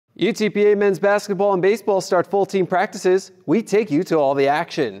UTPA men's basketball and baseball start full team practices. We take you to all the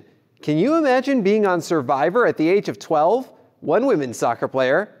action. Can you imagine being on Survivor at the age of 12? One women's soccer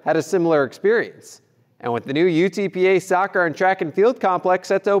player had a similar experience. And with the new UTPA soccer and track and field complex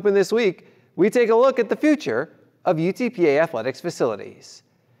set to open this week, we take a look at the future of UTPA athletics facilities.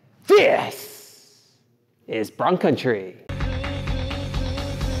 This is Bronc Country.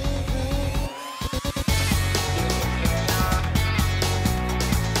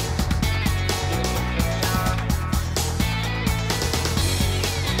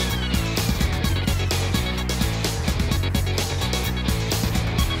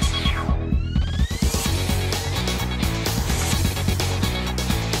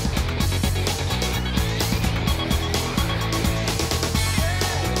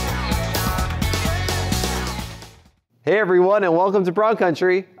 Hey everyone, and welcome to Bronc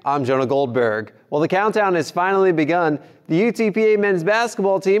Country. I'm Jonah Goldberg. Well, the countdown has finally begun. The UTPA men's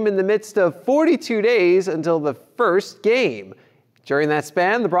basketball team in the midst of 42 days until the first game. During that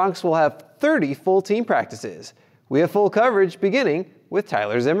span, the Broncs will have 30 full team practices. We have full coverage beginning with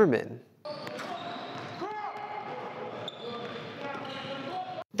Tyler Zimmerman.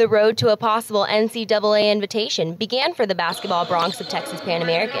 The road to a possible NCAA invitation began for the basketball Broncs of Texas Pan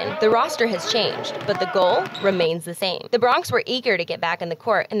American. The roster has changed, but the goal remains the same. The Broncs were eager to get back in the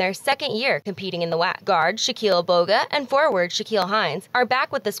court in their second year competing in the WAC. Guard Shaquille Boga and forward Shaquille Hines are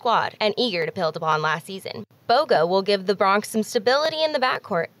back with the squad and eager to build upon last season. Boga will give the Broncs some stability in the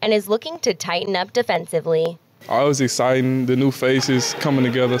backcourt and is looking to tighten up defensively. It was exciting, the new faces coming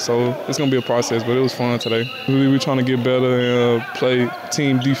together, so it's going to be a process, but it was fun today. We're trying to get better and play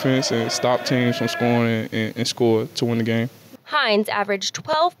team defense and stop teams from scoring and score to win the game. Hines averaged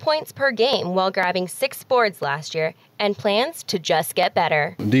 12 points per game while grabbing 6 boards last year and plans to just get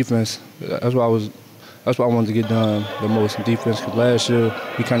better. Defense, that's what I wanted to get done the most in defense, because last year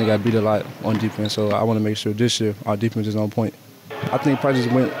we kind of got beat a lot on defense, so I want to make sure this year our defense is on point. I think practice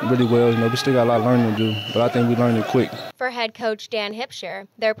went really well. We still got a lot of learning to do, but I think we learned it quick. For head coach Dan Hipsher,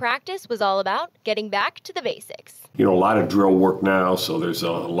 their practice was all about getting back to the basics. A lot of drill work now, so there's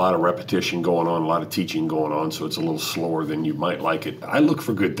a lot of repetition going on, a lot of teaching going on, so it's a little slower than you might like it. I look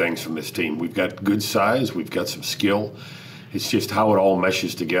for good things from this team. We've got good size, we've got some skill. It's just how it all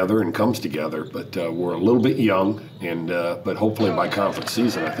meshes together and comes together, but we're a little bit young, but hopefully by conference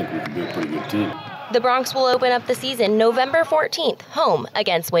season, I think we can be a pretty good team. The Broncs will open up the season November 14th, home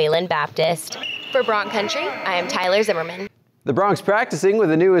against Wayland Baptist. For Bronc Country, I am Tyler Zimmerman. The Broncs practicing with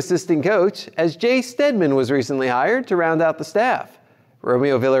a new assistant coach as Jai Steadman was recently hired to round out the staff.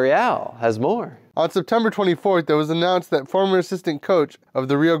 Romeo Villarreal has more. On September 24th, it was announced that former assistant coach of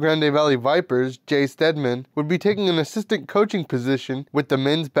the Rio Grande Valley Vipers, Jai Steadman, would be taking an assistant coaching position with the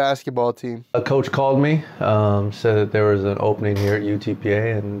men's basketball team. A coach called me, said that there was an opening here at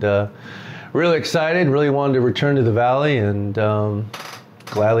UTPA, and really excited, really wanted to return to the Valley, and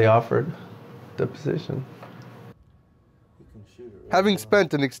gladly offered the position. Having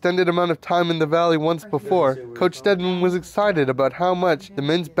spent an extended amount of time in the Valley once before, Coach Steadman was excited about how much the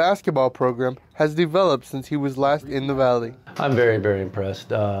men's basketball program has developed since he was last in the Valley. I'm very, very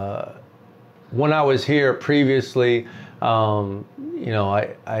impressed. When I was here previously, I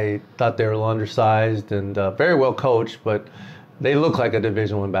thought they were a little undersized and very well coached, but they look like a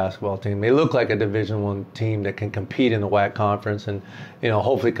Division I basketball team. They look like a Division I team that can compete in the WAC conference and,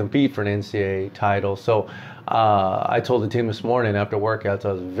 hopefully compete for an NCAA title. So I told the team this morning after workouts,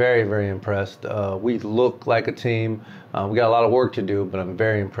 I was very, very impressed. We look like a team. We got a lot of work to do, but I'm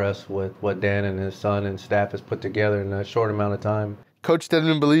very impressed with what Dan and his son and staff has put together in a short amount of time. Coach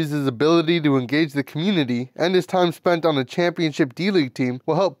Steadman believes his ability to engage the community and his time spent on a championship D-League team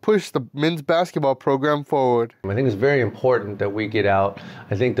will help push the men's basketball program forward. I think it's very important that we get out.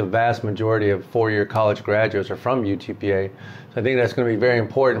 I think the vast majority of four-year college graduates are from UTPA. So I think that's going to be very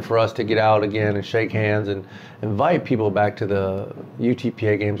important for us to get out again and shake hands and invite people back to the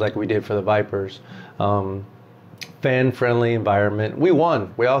UTPA games like we did for the Vipers. Fan-friendly environment. We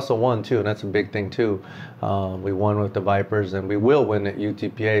won. We also won too, and that's a big thing too. We won with the Vipers, and we will win at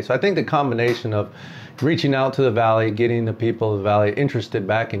UTPA. So I think the combination of reaching out to the Valley, getting the people of the Valley interested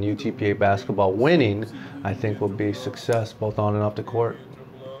back in UTPA basketball, winning, I think will be success both on and off the court.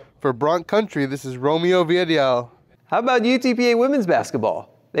 For Bronc Country, this is Romeo Villarreal. How about UTPA women's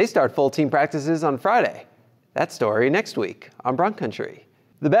basketball? They start full team practices on Friday. That story next week on Bronc Country.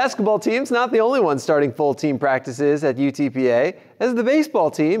 The basketball team's not the only one starting full team practices at UTPA, as the baseball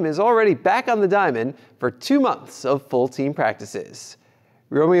team is already back on the diamond for 2 months of full team practices.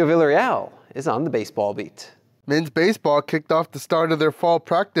 Romeo Villarreal is on the baseball beat. Men's baseball kicked off the start of their fall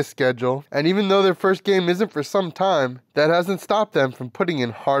practice schedule, and even though their first game isn't for some time, that hasn't stopped them from putting in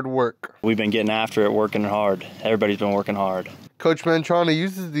hard work. We've been getting after it, working hard. Everybody's been working hard. Coach Mantrana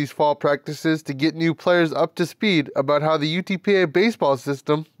uses these fall practices to get new players up to speed about how the UTPA baseball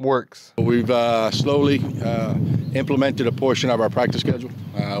system works. We've slowly implemented a portion of our practice schedule.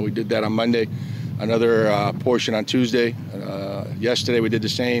 We did that on Monday, another portion on Tuesday. Yesterday we did the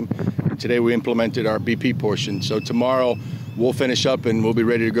same. And today we implemented our BP portion. So tomorrow we'll finish up and we'll be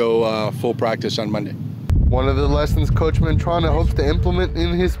ready to go full practice on Monday. One of the lessons Coach Mantrana hopes to implement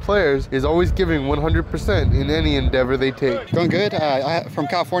in his players is always giving 100% in any endeavor they take. Going good. From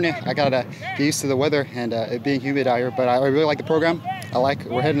California, I gotta get used to the weather and it being humid out here, but I really like the program.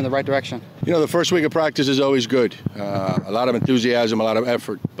 We're heading in the right direction. You know, the first week of practice is always good. A lot of enthusiasm, a lot of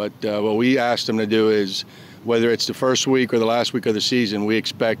effort, but what we asked them to do is, whether it's the first week or the last week of the season, we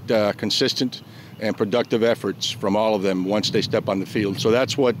expect consistent and productive efforts from all of them once they step on the field. So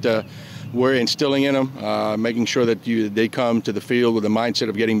that's what we're instilling in them, making sure that they come to the field with the mindset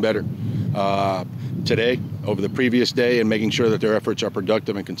of getting better today over the previous day and making sure that their efforts are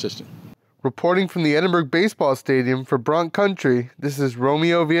productive and consistent. Reporting from the Edinburg Baseball Stadium for Bronc Country, this is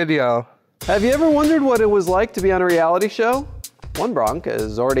Romeo Villarreal. Have you ever wondered what it was like to be on a reality show? One Bronc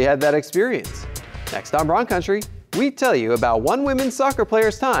has already had that experience. Next on Bronc Country, we tell you about one women's soccer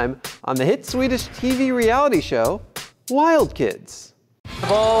player's time on the hit Swedish TV reality show, Wild Kids.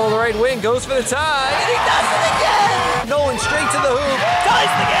 Ball on the right wing, goes for the tie, and he does it again! Nolan straight to the hoop,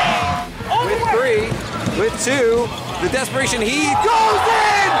 ties the game! With 3, with 2, the desperation heave goes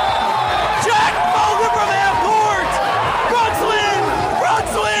in! Jack Mulder from half court! Bronx win!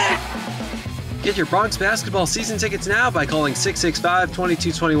 Bronx win! Get your Bronx basketball season tickets now by calling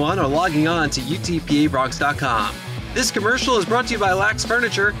 665-2221 or logging on to UTPABronx.com. This commercial is brought to you by Lax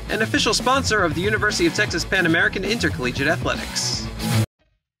Furniture, an official sponsor of the University of Texas Pan American Intercollegiate Athletics.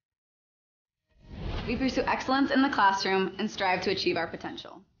 We pursue excellence in the classroom and strive to achieve our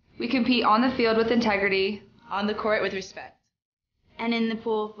potential. We compete on the field with integrity, on the court with respect, and in the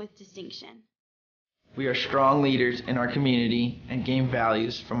pool with distinction. We are strong leaders in our community and gain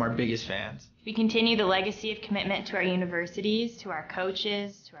values from our biggest fans. We continue the legacy of commitment to our universities, to our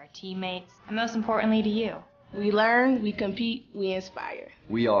coaches, to our teammates, and most importantly to you. We learn, we compete, we inspire.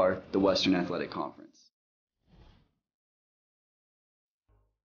 We are the Western Athletic Conference.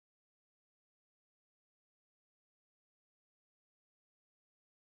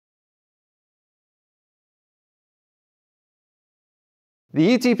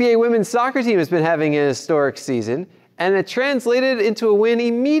 The UTPA women's soccer team has been having an historic season, and it translated into a win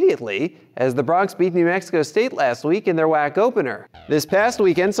immediately as the Bronx beat New Mexico State last week in their WAC opener. This past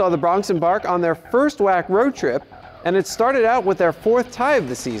weekend saw the Bronx embark on their first WAC road trip, and it started out with their 4th tie of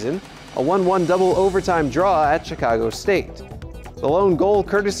the season, a 1-1 double overtime draw at Chicago State. The lone goal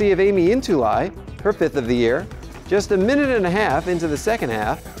courtesy of Amy Intulai, her 5th of the year, just a minute and a half into the second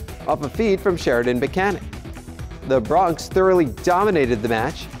half, off a feed from Sheridan Buchanan. The Bronx thoroughly dominated the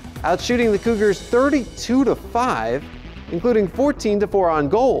match, outshooting the Cougars 32-5, including 14-4 on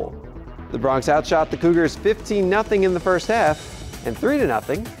goal. The Bronx outshot the Cougars 15-0 in the first half and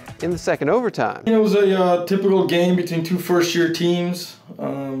 3-0 in the second overtime. It was a typical game between two first-year teams.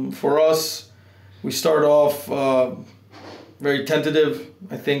 For us, we start off very tentative.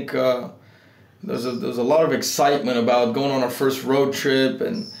 I think there's a lot of excitement about going on our first road trip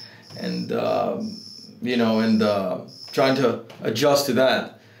and trying to adjust to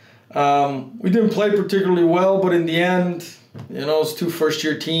that. We didn't play particularly well, but in the end, it's two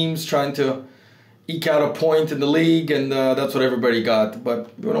first-year teams trying to eke out a point in the league, and that's what everybody got.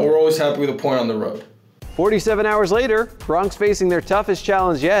 But we're always happy with a point on the road. 47 hours later, Bronx facing their toughest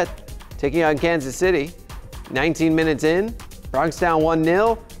challenge yet, taking on Kansas City. 19 minutes in, Bronx down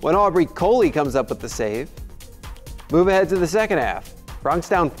 1-0 when Aubrey Coley comes up with the save. Move ahead to the second half. Bronx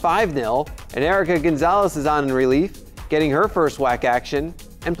down 5-0, and Erica Gonzalez is on in relief, getting her first WAC action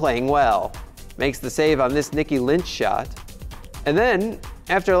and playing well. Makes the save on this Nikki Lynch shot. And then,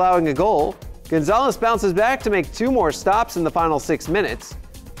 after allowing a goal, Gonzalez bounces back to make 2 more stops in the final 6 minutes.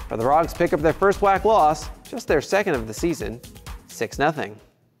 For the Bronx pick up their first WAC loss, just their second of the season, 6-0.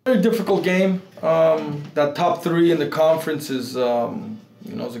 Very difficult game. That top 3 in the conference is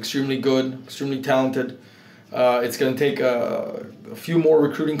extremely good, extremely talented. It's going to take a few more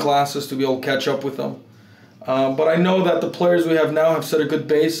recruiting classes to be able to catch up with them. But I know that the players we have now have set a good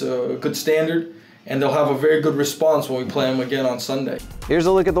base, a good standard, and they'll have a very good response when we play them again on Sunday. Here's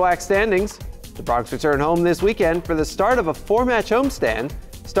a look at the WAC standings. The Bronx return home this weekend for the start of a 4-match homestand,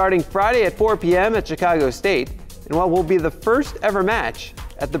 starting Friday at 4 p.m. at Chicago State, in what will be the first ever match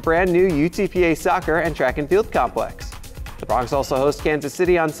at the brand new UTPA soccer and track and field complex. The Broncs also host Kansas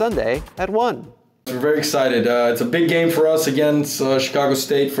City on Sunday at 1. We're very excited. It's a big game for us against Chicago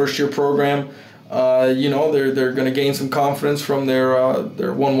State, first-year program. They're going to gain some confidence from their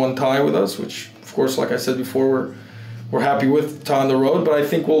 1-1 tie with us, which, of course, like I said before, we're happy with tie on the road. But I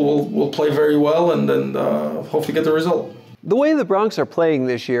think we'll play very well and then hopefully get the result. The way the Broncs are playing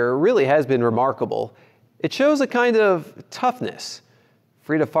this year really has been remarkable. It shows a kind of toughness.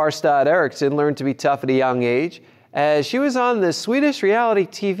 Frida Farstad-Eriksson learned to be tough at a young age, as she was on the Swedish reality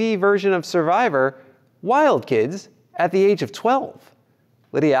TV version of Survivor, Wild Kids, at the age of 12.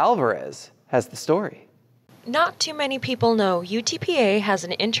 Lydia Alvarez has the story. Not too many people know UTPA has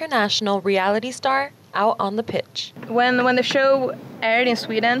an international reality star out on the pitch. When the show aired in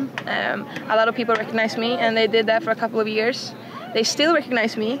Sweden, a lot of people recognized me, and they did that for a couple of years. They still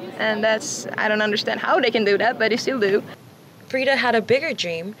recognize me, and I don't understand how they can do that, but they still do. Frida had a bigger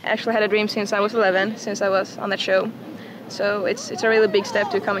dream. I actually had a dream since I was 11, since I was on that show. So it's a really big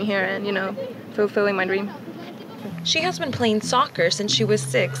step to coming here and, fulfilling my dream. She has been playing soccer since she was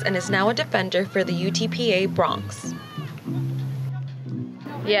 6 and is now a defender for the UTPA Broncs.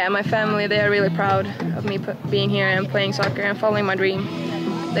 Yeah, my family, they are really proud of me being here and playing soccer and following my dream.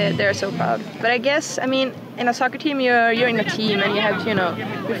 They're so proud. But I guess, in a soccer team, you're in a team and you have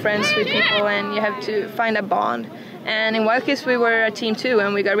to, be friends with people and you have to find a bond. And in Wild Kids, we were a team too,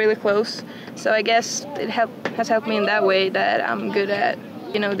 and we got really close. So I guess it has helped me in that way that I'm good at,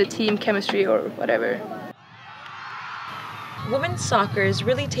 the team chemistry or whatever. Women's soccer is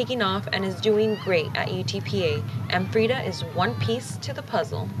really taking off and is doing great at UTPA, and Frida is one piece to the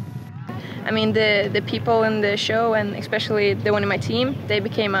puzzle. The people in the show, and especially the one in my team, they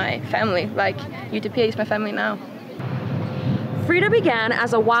became my family. Like, UTPA is my family now. Frida began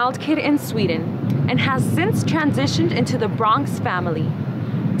as a wild kid in Sweden and has since transitioned into the Broncs family.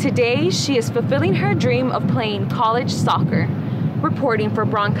 Today, she is fulfilling her dream of playing college soccer. Reporting for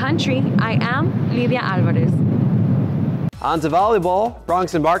Bronc Country, I am Lydia Alvarez. On to volleyball.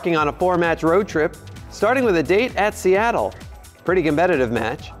 Broncs embarking on a 4-match road trip, starting with a date at Seattle. Pretty competitive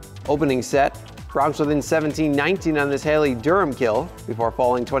match. Opening set, Broncs within 17-19 on this Haley Durham kill before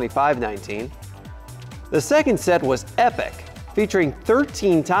falling 25-19. The second set was epic, featuring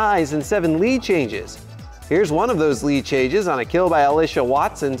 13 ties and 7 lead changes. Here's one of those lead changes on a kill by Alicia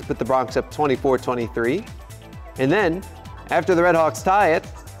Watson to put the Broncs up 24-23. And then, after the Redhawks tie it,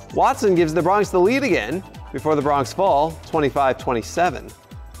 Watson gives the Broncs the lead again before the Broncs fall 25-27.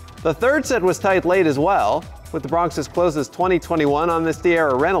 The third set was tight late as well, with the Broncs as close as 20-21 on this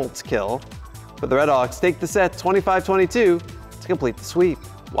De'Ara Reynolds kill. But the Redhawks take the set 25-22 to complete the sweep.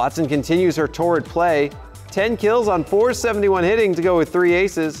 Watson continues her torrid play, 10 kills on 471 hitting to go with 3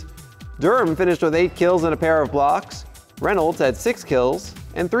 aces. Durham finished with 8 kills and a pair of blocks. Reynolds had 6 kills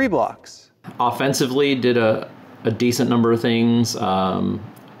and 3 blocks. Offensively, did a decent number of things.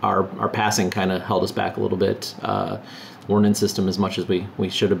 Our passing kind of held us back a little bit. Weren't in system as much as we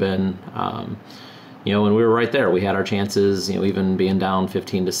should have been. And we were right there. We had our chances, even being down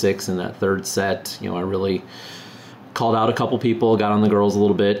 15-6 in that third set. I really called out a couple people, got on the girls a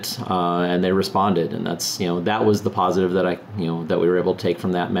little bit, and they responded. And that's, that was the positive that that we were able to take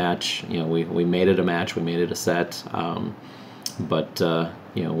from that match. We made it a match, we made it a set.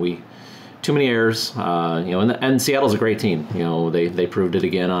 Too many errors, and Seattle's a great team. They proved it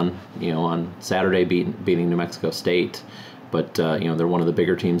again on Saturday, beating New Mexico State. But they're one of the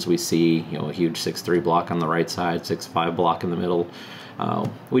bigger teams we see. A huge 6-3 block on the right side, 6-5 block in the middle.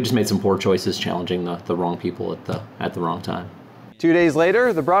 We just made some poor choices, challenging the wrong people at the wrong time. 2 days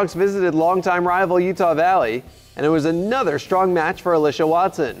later, the Broncs visited longtime rival Utah Valley, and it was another strong match for Alicia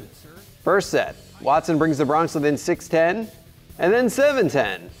Watson. First set, Watson brings the Broncs within 6-10, and then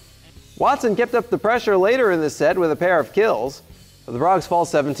 7-10. Watson kept up the pressure later in the set with a pair of kills, but the Broncs fall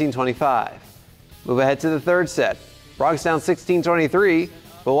 17-25. Move ahead to the third set. Broncs down 16-23,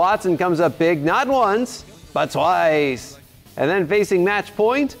 but Watson comes up big not once, but twice. And then facing match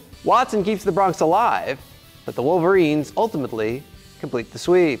point, Watson keeps the Broncs alive, but the Wolverines ultimately complete the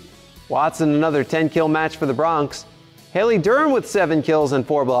sweep. Watson another 10-kill match for the Broncs. Haley Durham with 7 kills and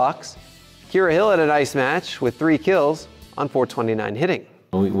 4 blocks. Kira Hill had a nice match with 3 kills on 429 hitting.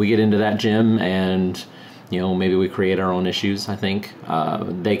 We get into that gym and maybe we create our own issues, I think.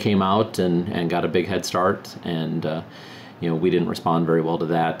 They came out and got a big head start, and we didn't respond very well to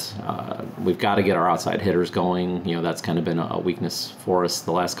that. We've got to get our outside hitters going. That's kind of been a weakness for us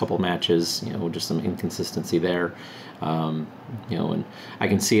the last couple matches, just some inconsistency there. And I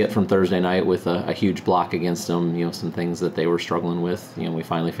can see it from Thursday night with a huge block against them, some things that they were struggling with. We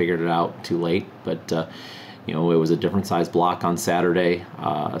finally figured it out too late, but it was a different size block on Saturday,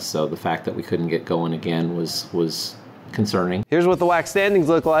 so the fact that we couldn't get going again was concerning. Here's what the WAC standings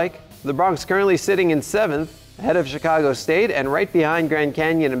look like. The Broncs currently sitting in 7th, ahead of Chicago State and right behind Grand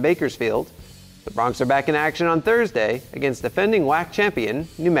Canyon and Bakersfield. The Broncs are back in action on Thursday against defending WAC champion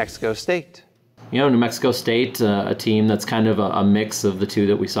New Mexico State. New Mexico State, a team that's kind of a mix of the two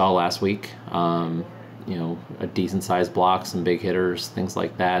that we saw last week. A decent sized block, some big hitters, things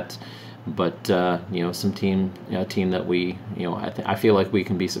like that. But some team that we, I feel like we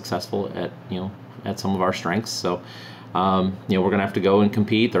can be successful at some of our strengths. So, we're gonna have to go and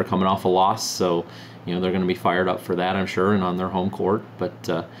compete. They're coming off a loss, so they're gonna be fired up for that, I'm sure, and on their home court.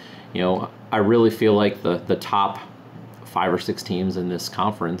 But I really feel like the top 5 or 6 teams in this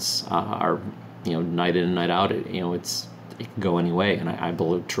conference are, night in and night out. It can go any way, and I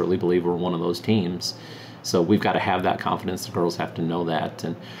truly believe we're one of those teams. So we've got to have that confidence. The girls have to know that,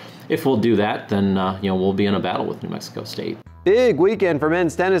 and if we'll do that, then we'll be in a battle with New Mexico State. Big weekend for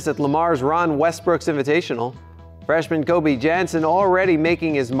men's tennis at Lamar's Ron Westbrook's Invitational. Freshman Kobe Jansen already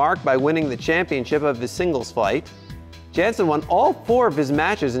making his mark by winning the championship of his singles flight. Jansen won all 4 of his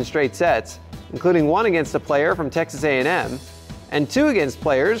matches in straight sets, including 1 against a player from Texas A&M and 2 against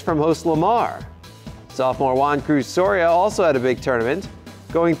players from host Lamar. Sophomore Juan Cruz Soria also had a big tournament,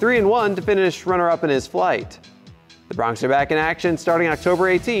 going 3-1 to finish runner-up in his flight. The Broncs are back in action starting October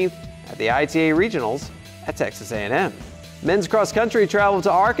 18th at the ITA Regionals at Texas A&M. Men's cross country traveled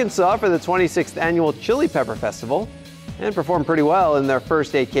to Arkansas for the 26th annual Chili Pepper Festival and performed pretty well in their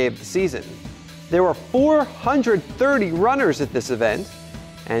first 8K of the season. There were 430 runners at this event,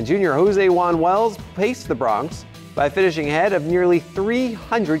 and junior Jose Juan Wells paced the Broncs by finishing ahead of nearly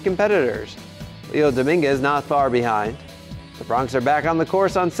 300 competitors. Leo Dominguez not far behind. The Broncs are back on the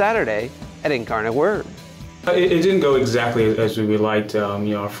course on Saturday at Incarnate Word. It didn't go exactly as we would liked.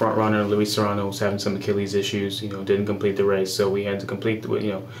 Our front runner, Luis Serrano, was having some Achilles issues, didn't complete the race. So we had to complete,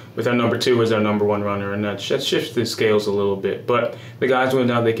 with our number 2 as our number 1 runner, and that shifted the scales a little bit. But the guys went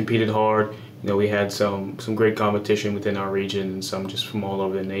out, they competed hard. We had some great competition within our region and some just from all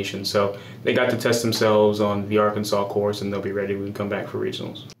over the nation. So they got to test themselves on the Arkansas course, and they'll be ready when we come back for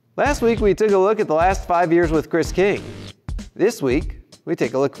regionals. Last week, we took a look at the last 5 years with Chris King. This week, we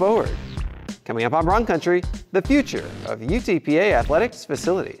take a look forward. Coming up on Bronc Country, the future of UTPA athletics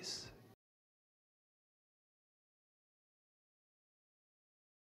facilities.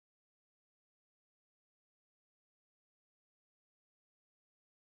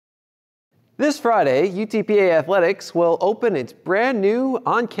 This Friday, UTPA Athletics will open its brand new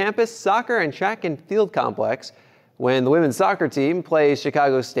on-campus soccer and track and field complex when the women's soccer team plays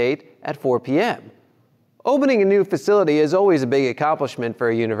Chicago State at 4 p.m. Opening a new facility is always a big accomplishment for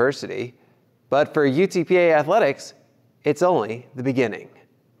a university, but for UTPA Athletics, it's only the beginning.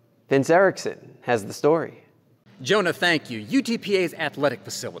 Vince Erickson has the story. Jonah, thank you. UTPA's athletic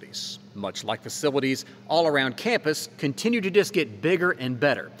facilities, much like facilities all around campus, continue to just get bigger and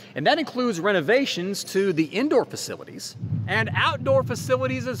better. And that includes renovations to the indoor facilities and outdoor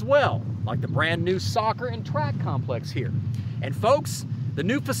facilities as well, like the brand new soccer and track complex here. And folks, the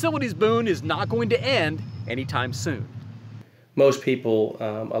new facilities boom is not going to end anytime soon. Most people,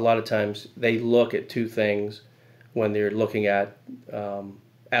 a lot of times, they look at 2 things when they're looking at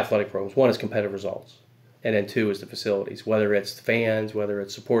athletic programs. One is competitive results, and then 2 is the facilities, whether it's fans, whether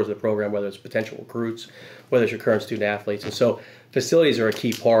it's supporters of the program, whether it's potential recruits, whether it's your current student athletes. And so facilities are a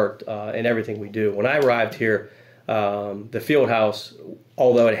key part in everything we do. When I arrived here, the field house,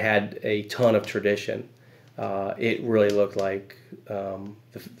 although it had a ton of tradition, it really looked like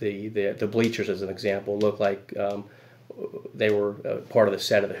the bleachers, as an example, looked like they were part of the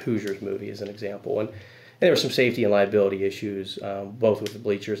set of the Hoosiers movie, as an example. And there were some safety and liability issues, both with the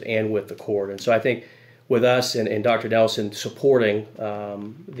bleachers and with the court. And so I think with us and Dr. Nelson supporting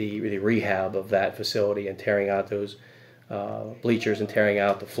the rehab of that facility and tearing out those bleachers and tearing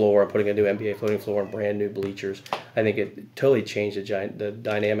out the floor and putting a new NBA floating floor and brand new bleachers, I think it totally changed the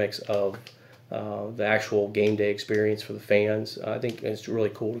dynamics of the actual game day experience for the fans. I think it's really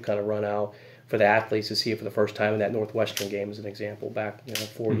cool to kind of run out for the athletes to see it for the first time in that Northwestern game, as an example, back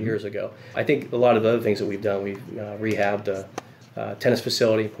 4 years ago. I think a lot of the other things that we've done, we've rehabbed the tennis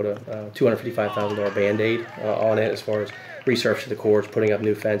facility, put a $255,000 Band-Aid on it as far as resurfacing the courts, putting up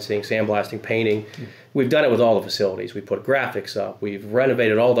new fencing, sandblasting, painting. We've done it with all the facilities. We put graphics up. We've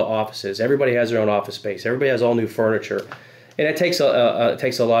renovated all the offices. Everybody has their own office space. Everybody has all new furniture. And it takes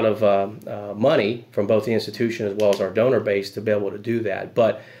a lot of money from both the institution as well as our donor base to be able to do that.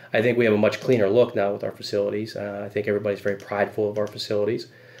 But I think we have a much cleaner look now with our facilities. I think everybody's very prideful of our facilities.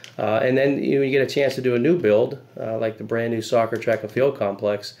 And then you get a chance to do a new build, like the brand new soccer track and field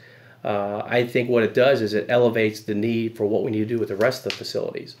complex. I think what it does is it elevates the need for what we need to do with the rest of the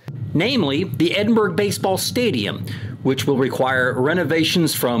facilities. Namely, the Edinburg Baseball Stadium, which will require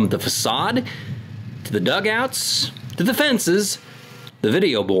renovations from the facade, to the dugouts, to the fences, the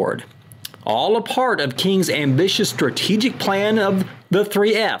video board. All a part of King's ambitious strategic plan of the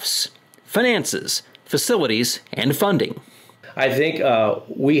 3 Fs: finances, facilities, and funding. I think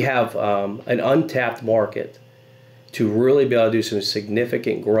we have an untapped market to really be able to do some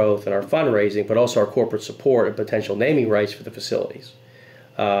significant growth in our fundraising, but also our corporate support and potential naming rights for the facilities.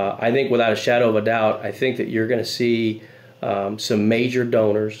 I think without a shadow of a doubt, I think that you're going to see some major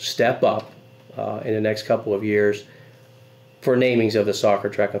donors step up in the next couple of years for namings of the soccer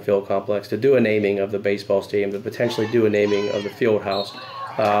track and field complex, to do a naming of the baseball stadium, to potentially do a naming of the field house.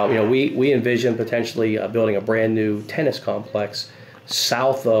 We envision potentially building a brand new tennis complex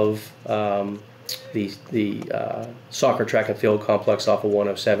south of the soccer track and field complex off of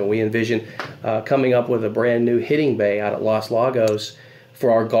 107. We envision coming up with a brand new hitting bay out at Los Lagos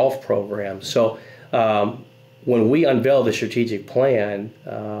for our golf program. So when we unveil the strategic plan,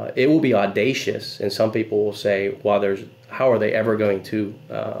 it will be audacious, and some people will say, well, how are they ever going to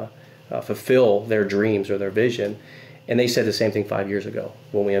fulfill their dreams or their vision? And they said the same thing 5 years ago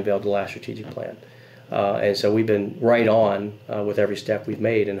when we unveiled the last strategic plan. And so we've been right on with every step we've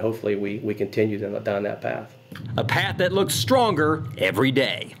made, and hopefully we continue down that path. A path that looks stronger every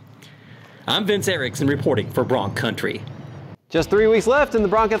day. I'm Vince Erickson reporting for Bronc Country. Just 3 weeks left in the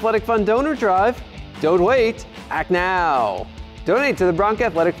Bronc Athletic Fund donor drive. Don't wait, act now. Donate to the Bronc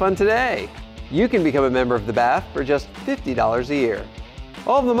Athletic Fund today. You can become a member of the BAF for just $50 a year.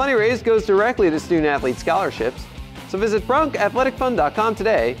 All of the money raised goes directly to student-athlete scholarships, so visit BroncAthleticFund.com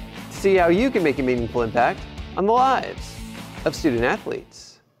today to see how you can make a meaningful impact on the lives of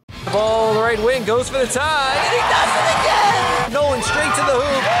student-athletes. Ball on the right wing goes for the tie, and he does it again! Nolan straight to the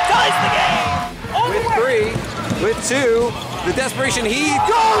hoop, ties the game! With 3, with 2, the desperation heave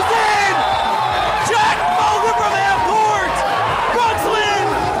goes in! Jack Bogan from half court! Bronx win!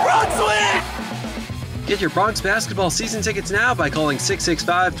 Get your Bronx basketball season tickets now by calling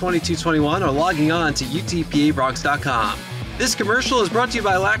 665-2221 or logging on to UTPABronx.com. This commercial is brought to you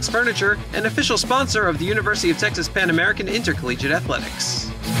by Lax Furniture, an official sponsor of the University of Texas Pan American Intercollegiate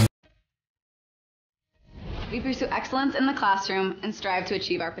Athletics. We pursue excellence in the classroom and strive to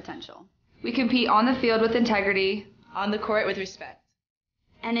achieve our potential. We compete on the field with integrity, on the court with respect,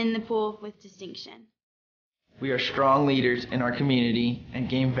 and in the pool with distinction. We are strong leaders in our community and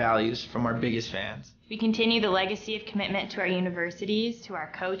gain values from our biggest fans. We continue the legacy of commitment to our universities, to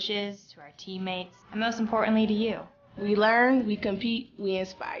our coaches, to our teammates, and most importantly to you. We learn, we compete, we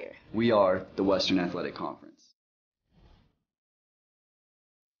inspire. We are the Western Athletic Conference.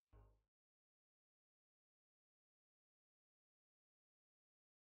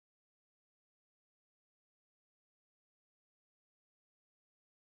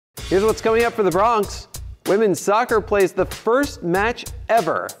 Here's what's coming up for the Bronx. Women's soccer plays the first match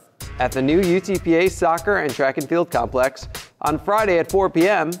ever at the new UTPA Soccer and Track and Field Complex on Friday at 4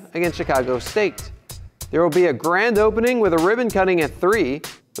 p.m. against Chicago State. There will be a grand opening with a ribbon cutting at 3.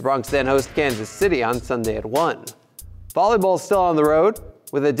 The Bronx then host Kansas City on Sunday at 1. Volleyball is still on the road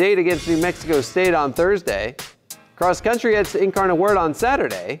with a date against New Mexico State on Thursday. Cross country heads to Incarnate Word on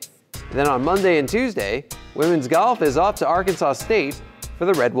Saturday. And then on Monday and Tuesday, women's golf is off to Arkansas State for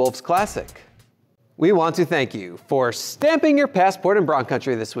the Red Wolves Classic. We want to thank you for stamping your passport in Bronc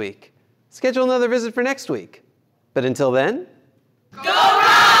Country this week. Schedule another visit for next week. But until then, go Bronx!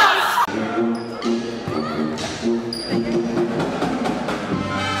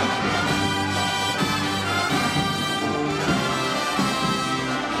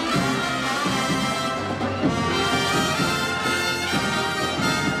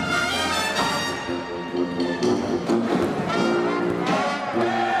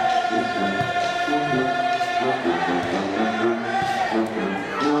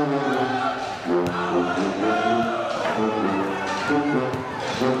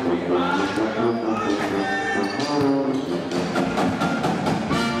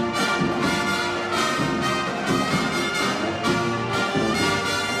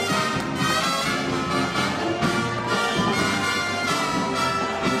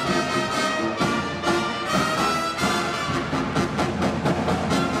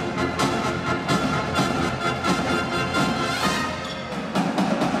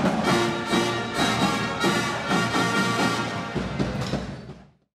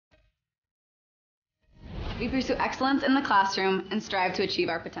 We pursue excellence in the classroom and strive to achieve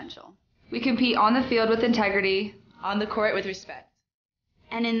our potential. We compete on the field with integrity, on the court with respect,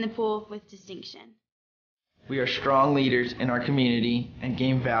 and in the pool with distinction. We are strong leaders in our community and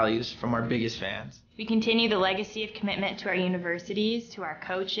gain values from our biggest fans. We continue the legacy of commitment to our universities, to our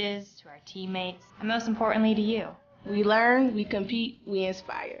coaches, to our teammates, and most importantly to you. We learn, we compete, we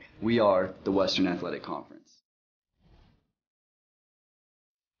inspire. We are the Western Athletic Conference.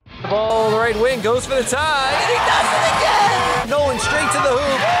 The ball on the right wing goes for the tie. And he does it again! Nolan straight to the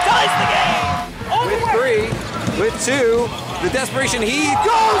hoop. Ties the game! With 3, with 2, the desperation heave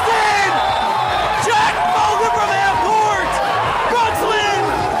goes in! Jack Mulder from half court! Bronx win!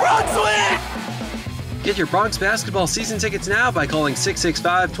 Get your Bronx basketball season tickets now by calling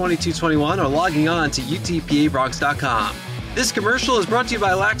 665-2221 or logging on to UTPABronx.com. This commercial is brought to you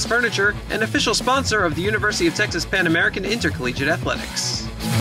by Lax Furniture, an official sponsor of the University of Texas Pan American Intercollegiate Athletics.